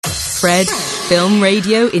Fred Film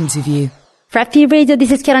Radio Interview. Fred Film Radio,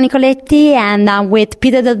 this is Chiara Nicoletti, and I'm with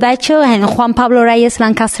Peter Del Vecho and Juan Pablo Reyes,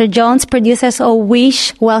 Lancaster Jones, producers of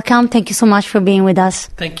Wish. Welcome. Thank you so much for being with us.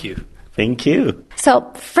 Thank you. Thank you.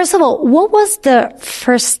 So, first of all, what was the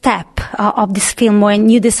first step of this film when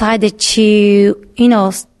you decided to,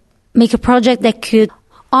 make a project that could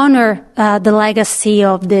honor the legacy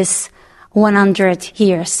of this 100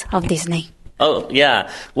 years of Disney? Oh,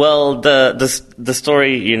 yeah. Well, the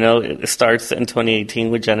story, it starts in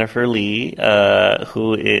 2018 with Jennifer Lee,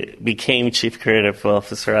 who became Chief Creative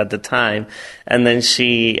Officer at the time. And then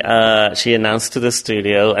she announced to the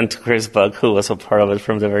studio and to Chris Buck, who was a part of it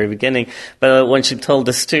from the very beginning. But when she told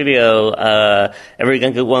the studio,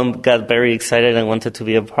 everyone got very excited and wanted to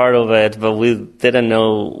be a part of it, but we didn't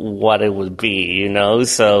know what it would be,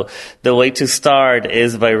 So the way to start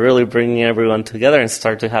is by really bringing everyone together and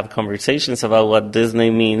start to have conversations about what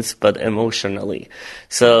Disney means, but emotionally.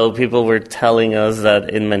 So people were telling us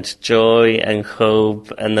that it meant joy and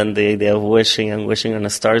hope, and then the idea of wishing on a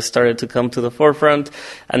star started to come to the forefront,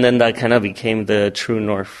 and then that kind of became the true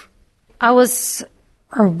north. I was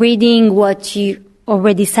reading what you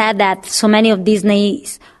already said, that so many of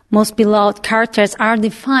Disney's most beloved characters are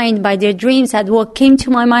defined by their dreams, and what came to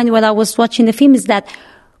my mind when I was watching the film is that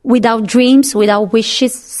without dreams, without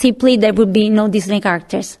wishes, simply there would be no Disney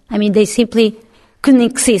characters. I mean, they simply couldn't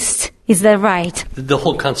exist. Is that right? The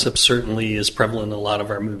whole concept certainly is prevalent in a lot of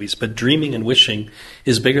our movies, but dreaming and wishing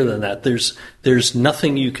is bigger than that. There's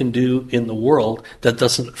nothing you can do in the world that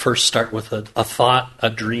doesn't first start with a thought, a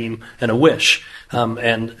dream, and a wish.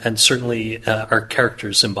 And certainly our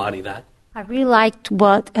characters embody that. I really liked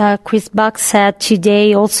what Chris Buck said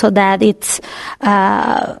today also, that it's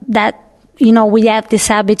that we have this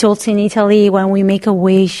habit also in Italy when we make a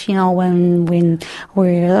wish, when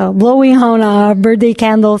we're blowing on our birthday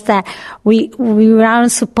candles, that we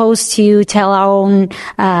aren't supposed to tell our own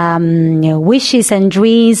wishes and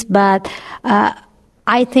dreams. But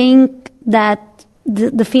I think that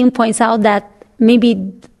the film points out that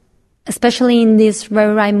maybe, especially in this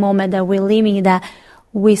very right moment that we're living, that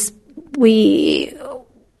we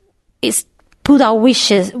put our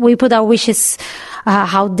wishes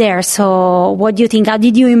out there. So what do you think? How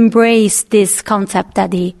did you embrace this concept,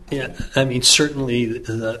 Daddy? Yeah, I mean, certainly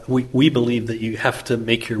we believe that you have to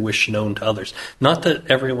make your wish known to others. Not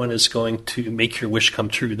that everyone is going to make your wish come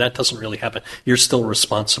true. That doesn't really happen. You're still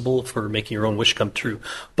responsible for making your own wish come true.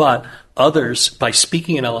 But others, by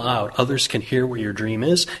speaking it out loud, others can hear where your dream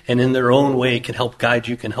is, and in their own way can help guide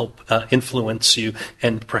you, can help influence you,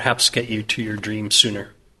 and perhaps get you to your dream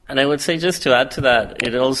sooner. And I would say, just to add to that,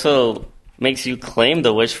 it also makes you claim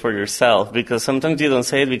the wish for yourself, because sometimes you don't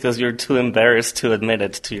say it because you're too embarrassed to admit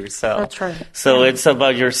it to yourself. That's right. So it's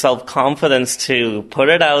about your self-confidence to put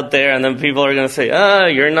it out there, and then people are going to say,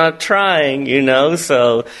 you're not trying,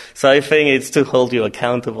 So I think it's to hold you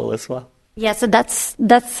accountable as well. Yeah, so that's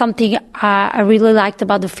something I really liked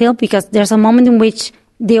about the film, because there's a moment in which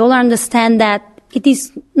they all understand that it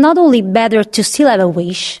is not only better to still have a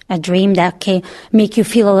wish, a dream that can make you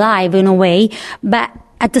feel alive in a way, but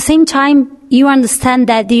at the same time, you understand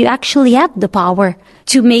that you actually have the power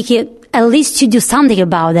to make it, at least to do something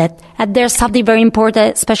about it. And there's something very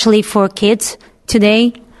important, especially for kids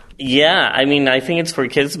today. Yeah, I mean, I think it's for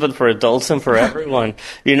kids, but for adults and for everyone,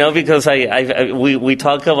 because we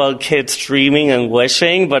talk about kids dreaming and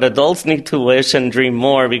wishing, but adults need to wish and dream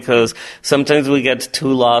more, because sometimes we get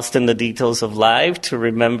too lost in the details of life to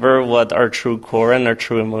remember what our true core and our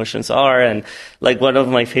true emotions are. And like, one of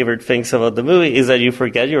my favorite things about the movie is that you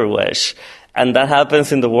forget your wish. And that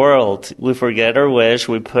happens in the world. We forget our wish,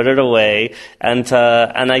 we put it away, and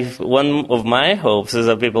one of my hopes is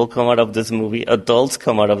that people come out of this movie, adults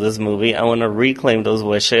come out of this movie, and want to reclaim those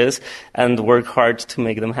wishes and work hard to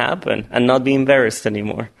make them happen and not be embarrassed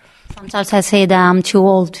anymore. Sometimes I say that I'm too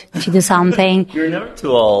old to do something. You're never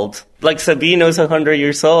too old. Like Sabino's 100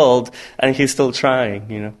 years old, and he's still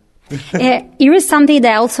trying, Here is something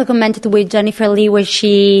that I also commented with Jennifer Lee, where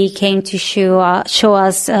she came to show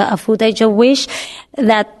us a footage of Wish,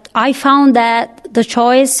 that I found that the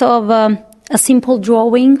choice of a simple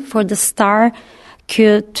drawing for the star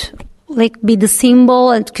could be the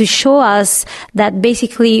symbol, and could show us that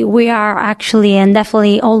basically we are actually and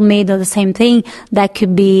definitely all made of the same thing. That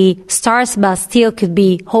could be stars, but still could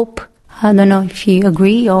be hope. I don't know if you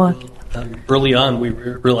agree or... Early on, we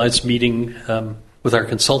realized meeting with our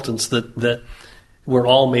consultants that we're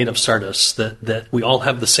all made of stardust, that we all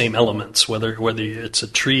have the same elements, whether it's a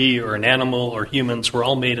tree or an animal or humans, we're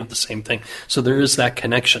all made of the same thing. So there is that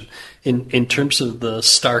connection. In terms of the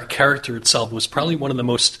star character itself, it was probably one of the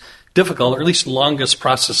most difficult, or at least longest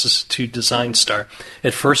processes to design Star.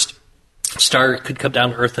 At first, star could come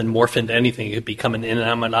down to Earth and morph into anything. It could become an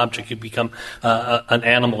inanimate object. It could become an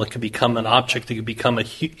animal. It could become an object. It could become a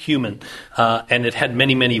human. And it had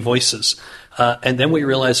many, many voices. And then we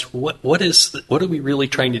realized, what are we really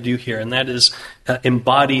trying to do here? And that is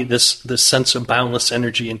embody this sense of boundless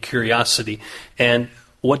energy and curiosity. And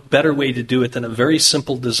what better way to do it than a very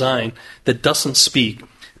simple design that doesn't speak,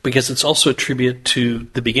 because it's also a tribute to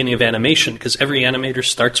the beginning of animation, because every animator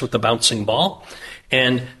starts with a bouncing ball.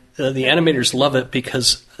 And the animators love it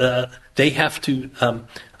because they have to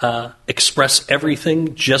express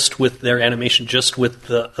everything just with their animation, just with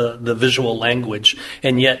the visual language.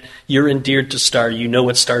 And yet you're endeared to Star. You know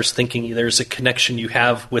what Star's thinking. There's a connection you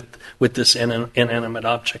have with this inanimate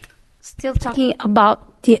object. Still talking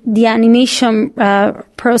about the animation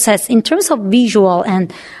process in terms of visual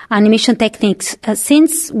and animation techniques.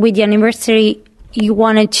 Since with the anniversary, you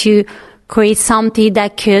wanted to create something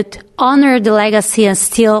that could honor the legacy and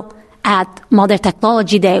still add modern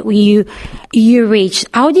technology that you reached.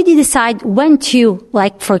 How did you decide when to,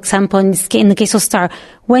 like, for example, in the case of Star,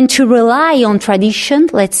 when to rely on tradition,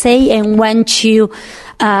 let's say, and when to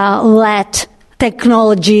let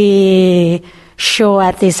technology show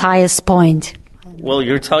at its highest point? Well,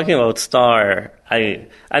 you're talking about Star. I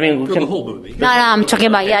mean, we can. The whole movie. No, I'm talking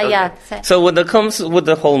about, yeah. So when it comes with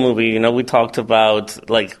the whole movie, we talked about,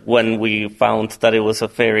 like, when we found that it was a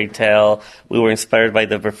fairy tale, we were inspired by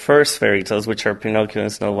the first fairy tales, which are Pinocchio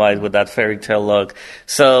and Snow White with that fairy tale look.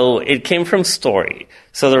 So it came from story.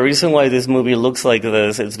 So the reason why this movie looks like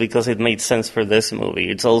this is because it made sense for this movie.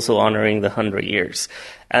 It's also honoring the 100 years.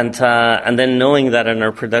 And then knowing that in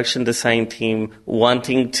our production design team,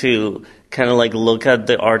 wanting to kind of like look at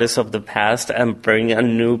the artists of the past and bring a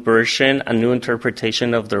new version, a new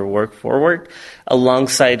interpretation of their work forward,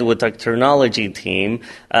 alongside with the technology team,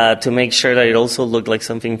 to make sure that it also looked like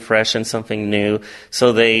something fresh and something new.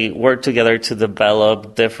 So they worked together to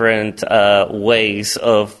develop different ways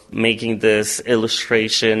of making this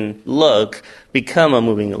illustration look become a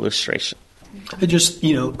moving illustration. It just,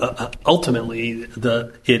 ultimately,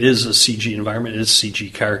 it is a CG environment. It is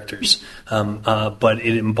CG characters, but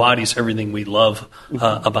it embodies everything we love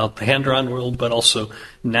about the hand-drawn world. But also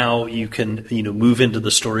now you can, move into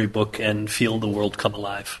the storybook and feel the world come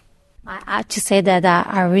alive. I have to say that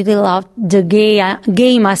I really loved the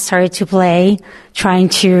game I started to play, trying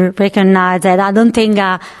to recognize that I don't think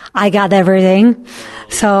I got everything.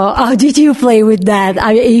 So how did you play with that?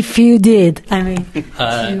 If you did,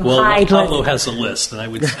 Pablo has a list, and I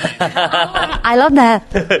would say I love that.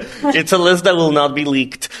 It's a list that will not be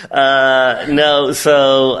leaked.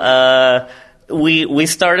 We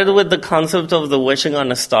started with the concept of the wishing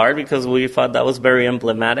on a star because we thought that was very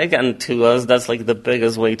emblematic, and to us that's like the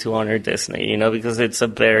biggest way to honor Disney, because it's a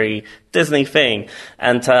very Disney thing.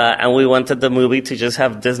 And we wanted the movie to just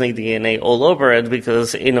have Disney DNA all over it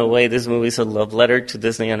because in a way this movie is a love letter to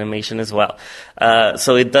Disney animation as well.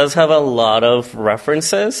 So it does have a lot of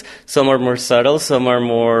references. Some are more subtle, some are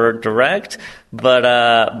more direct. But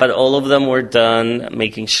all of them were done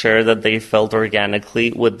making sure that they felt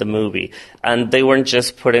organically with the movie. And they weren't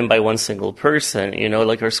just put in by one single person,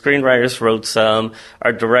 like our screenwriters wrote some,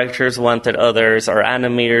 our directors wanted others, our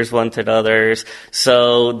animators wanted others.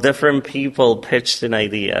 So different people pitched in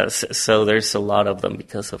ideas. So there's a lot of them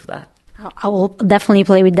because of that. I will definitely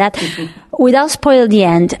play with that. Without spoiling the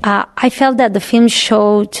end, I felt that the film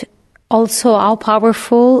showed also how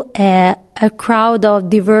powerful a crowd of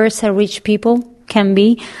diverse and rich people can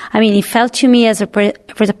be. It felt to me as a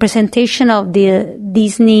representation of the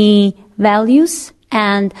Disney values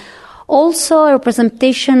and also a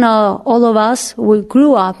representation of all of us who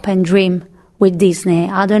grew up and dream with Disney.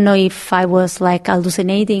 I don't know if I was like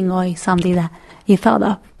hallucinating or something that you thought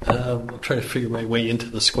of. I'm trying to figure my way into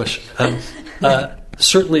this question.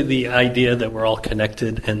 Certainly the idea that we're all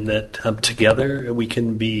connected and that together we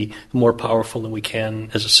can be more powerful than we can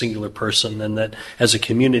as a singular person, and that as a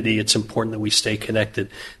community it's important that we stay connected.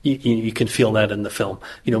 You can feel that in the film.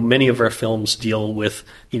 Many of our films deal with,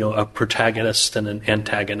 a protagonist and an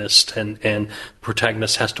antagonist, and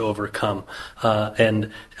protagonist has to overcome.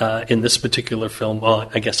 And in this particular film, well,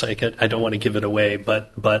 I guess I don't want to give it away,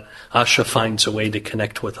 but Asha finds a way to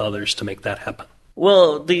connect with others to make that happen.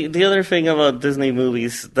 Well, the other thing about Disney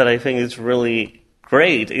movies that I think is really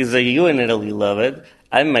great is that you in Italy love it.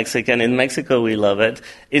 I'm Mexican. In Mexico, we love it.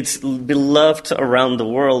 It's beloved around the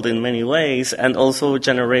world in many ways and also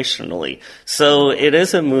generationally. So it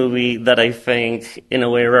is a movie that I think, in a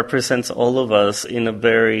way, represents all of us in a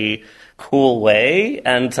very cool way.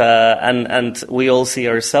 And we all see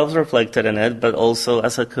ourselves reflected in it, but also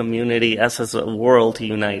as a community, as a world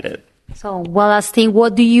united. So, one last thing,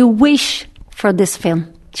 what do you wish for this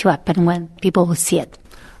film? to happen when people will see it?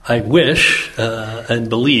 I wish and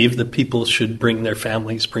believe that people should bring their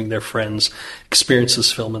families, bring their friends, experience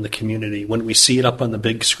this film in the community. When we see it up on the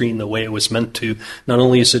big screen the way it was meant to, not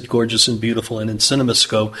only is it gorgeous and beautiful and in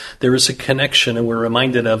CinemaScope, there is a connection, and we're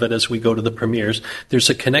reminded of it as we go to the premieres. There's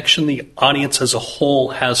a connection the audience as a whole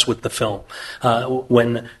has with the film.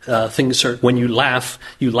 When you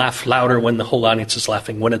laugh louder when the whole audience is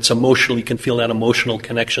laughing. When it's emotional, you can feel that emotional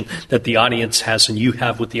connection that the audience has and you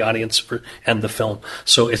have with the audience and the film.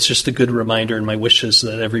 So it's just a good reminder, and my wish is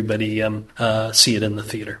that everybody see it in the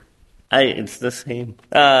theater. It's the same.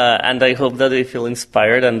 And I hope that they feel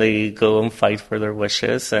inspired and they go and fight for their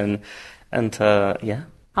wishes. And yeah.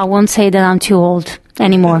 I won't say that I'm too old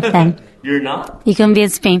anymore then. You're not? You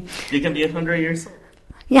convinced me. You can be 100 years old.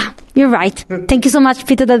 Yeah, you're right. Thank you so much,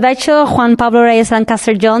 Peter del Vecho, Juan Pablo Reyes,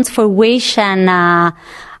 Lancaster Jones, for Wish, and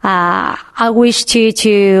I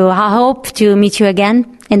hope to meet you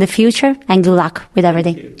again in the future, and good luck with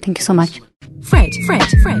everything. Thank you so much. Fred,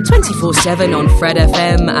 24/7 on Fred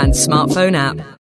FM and smartphone app.